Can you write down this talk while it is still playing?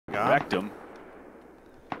job. Wrecked him.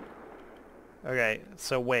 Okay,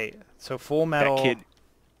 so wait. So full metal.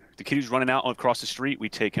 The kid who's running out across the street, we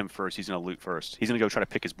take him first. He's gonna loot first. He's gonna go try to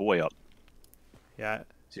pick his boy up. Yeah.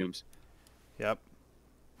 Zooms. Yep.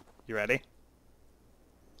 You ready?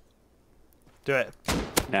 Do it.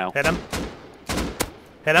 Now. Hit him.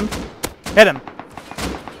 Hit him. Hit him.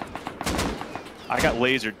 I got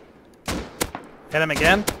lasered. Hit him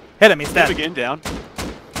again. Hit him. He's Hit dead. him again. Down.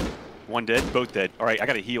 One dead. Both dead. All right, I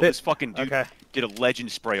gotta heal. This fucking dude did a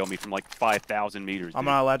legend spray on me from like 5,000 meters. I'm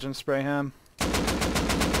gonna legend spray him.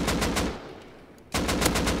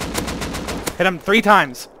 Hit him 3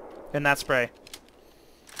 times in that spray.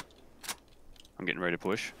 I'm getting ready to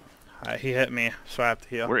push. He hit me, so I have to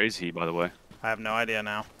heal. Where is he, by the way? I have no idea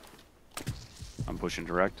now. I'm pushing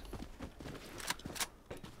direct.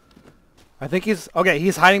 I think he's... Okay,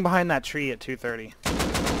 he's hiding behind that tree at 2:30.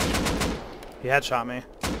 He headshot me.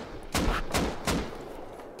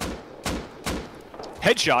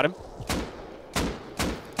 Headshot him.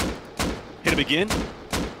 Hit him again.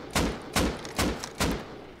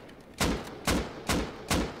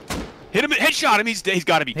 Hit him. Headshot him. He's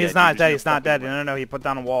got to be dead. He's not dead. He's not dead. No, he put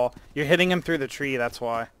down a wall. You're hitting him through the tree. That's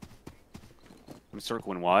why. I'm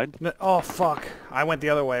circling wide. No, oh fuck! I went the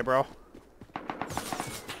other way, bro.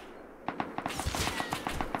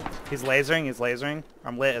 He's lasering. He's lasering.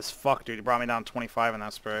 I'm lit as fuck, dude. He brought me down 25 in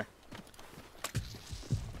that spray.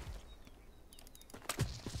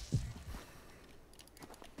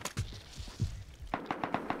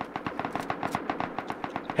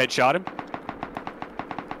 Headshot him.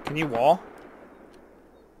 Can you wall?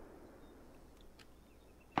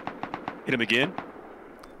 Hit him again.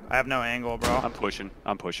 I have no angle, bro. I'm pushing.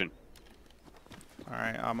 I'm pushing.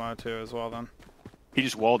 Alright, I'm on too as well then. He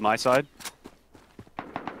just walled my side.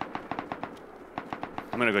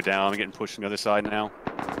 I'm gonna go down. I'm getting pushed from the other side now.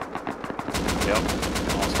 Yep.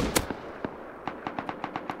 Awesome.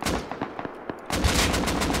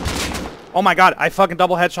 Oh my god, I fucking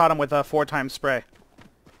double headshot him with a 4 times spray.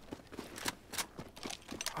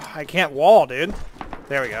 I can't wall, dude.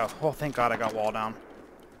 There we go. Oh, thank god I got wall down.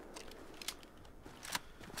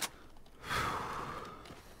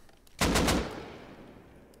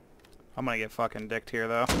 I'm gonna get fucking dicked here,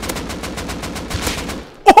 though.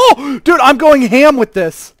 Oh! Dude, I'm going ham with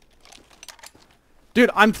this!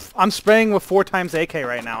 Dude, I'm spraying with 4 times AK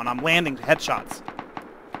right now, and I'm landing headshots.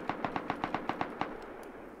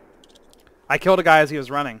 I killed a guy as he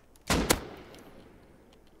was running.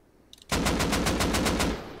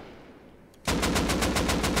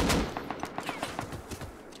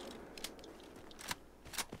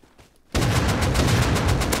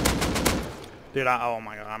 Dude, oh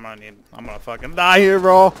my god, I'm gonna fucking die here,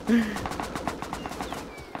 bro.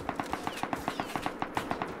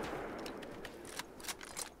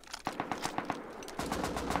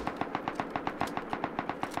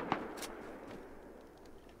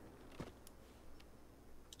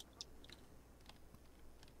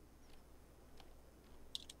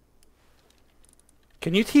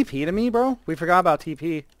 Can you TP to me, bro? We forgot about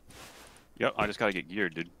TP. Yep, I just gotta get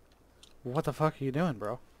geared, dude. What the fuck are you doing,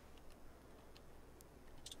 bro?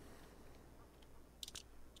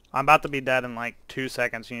 I'm about to be dead in like 2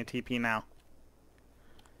 seconds. You need TP now.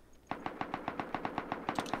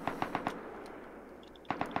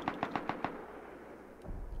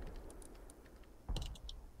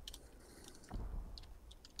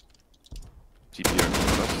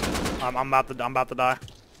 TP. I'm about to die.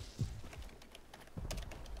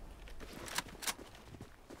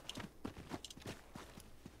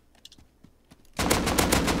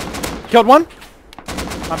 Killed one.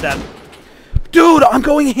 I'm dead. Dude, I'm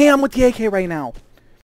going ham with the AK right now.